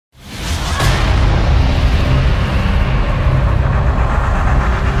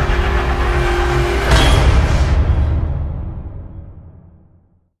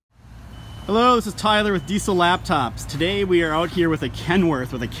Hello, this is Tyler with Diesel Laptops. Today we are out here with a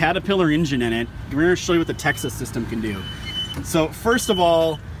Kenworth with a Caterpillar engine in it. We're going to show you what the TEXA system can do. So first of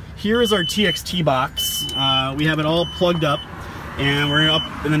all, here is our TXT box. We have it all plugged up and we're up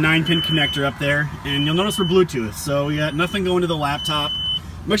in the 9-pin connector up there, and you'll notice we're Bluetooth, so we got nothing going to the laptop.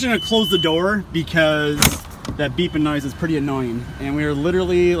 I'm actually going to close the door because that beeping noise is pretty annoying, and we are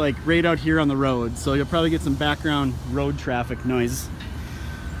literally like right out here on the road, so you'll probably get some background road traffic noise.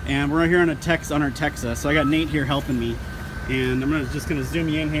 And we're out here on our TEXA, so I got Nate here helping me, and I'm just going to zoom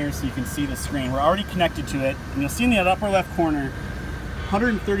you in here so you can see the screen. We're already connected to it, and you'll see in the upper left corner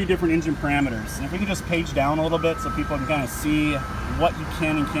 130 different engine parameters. And if we can just page down a little bit so people can kind of see what you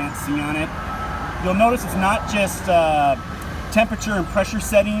can and can't see on it, you'll notice it's not just temperature and pressure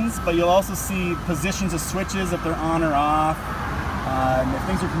settings, but you'll also see positions of switches if they're on or off, if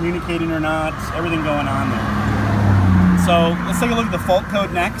things are communicating or not, everything going on there. So let's take a look at the fault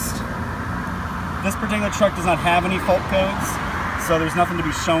code next. This particular truck does not have any fault codes, so there's nothing to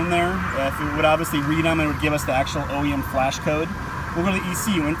be shown there. If we would obviously read them, it would give us the actual OEM flash code. We'll go to the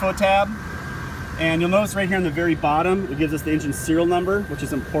ECU info tab, and you'll notice right here on the very bottom, it gives us the engine serial number, which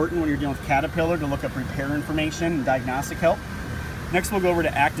is important when you're dealing with Caterpillar to look up repair information and diagnostic help. Next, we'll go over to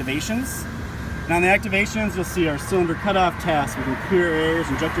activations. Now on the activations, you'll see our cylinder cutoff test. We can clear areas,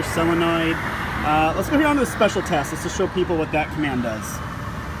 injector solenoid. Let's go here on to the special test. Let's just show people what that command does.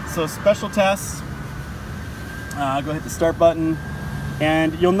 So special tests, go hit the start button,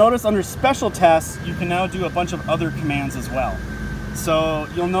 and you'll notice under special tests, you can now do a bunch of other commands as well. So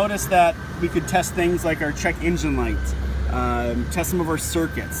you'll notice that we could test things like our check engine light, test some of our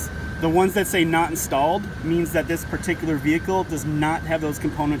circuits. The ones that say not installed means that this particular vehicle does not have those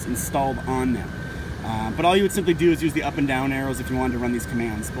components installed on them. But all you would simply do is use the up and down arrows if you wanted to run these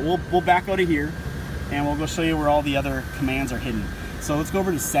commands. But we'll back out of here and we'll go show you where all the other commands are hidden. So let's go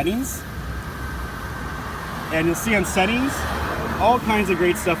over to settings. And you'll see on settings, all kinds of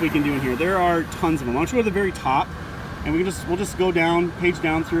great stuff we can do in here. There are tons of them. Why don't you go to the very top, and we'll just go down, page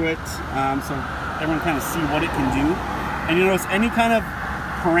down through it, so everyone kind of see what it can do. And you'll notice any kind of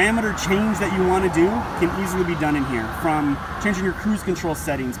parameter change that you want to do can easily be done in here, from changing your cruise control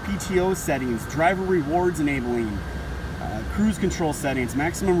settings, PTO settings, driver rewards enabling, cruise control settings,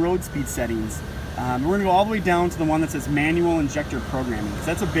 maximum road speed settings. We're going to go all the way down to the one that says manual injector programming, because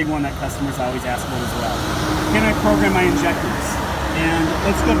that's a big one that customers always ask about as well. Can I program my injectors? And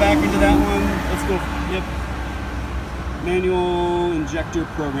let's go back into that one. Let's go, yep, manual injector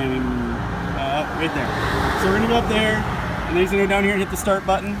programming, right there. So we're going to go up there, and then he's going to go down here and hit the start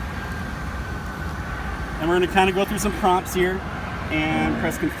button. And we're going to kind of go through some prompts here and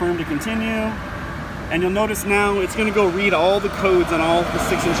press confirm to continue. And you'll notice now it's going to go read all the codes on all the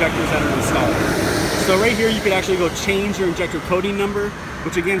 6 injectors that are installed. So right here you could actually go change your injector coding number,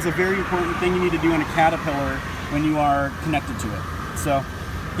 which again is a very important thing you need to do on a Caterpillar when you are connected to it. So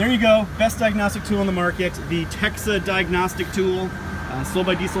there you go, best diagnostic tool on the market, the TEXA diagnostic tool, sold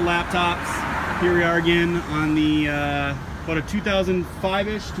by Diesel Laptops. Here we are again on the about a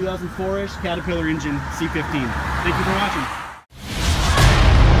 2005-ish, 2004-ish Caterpillar engine C15. Thank you for watching.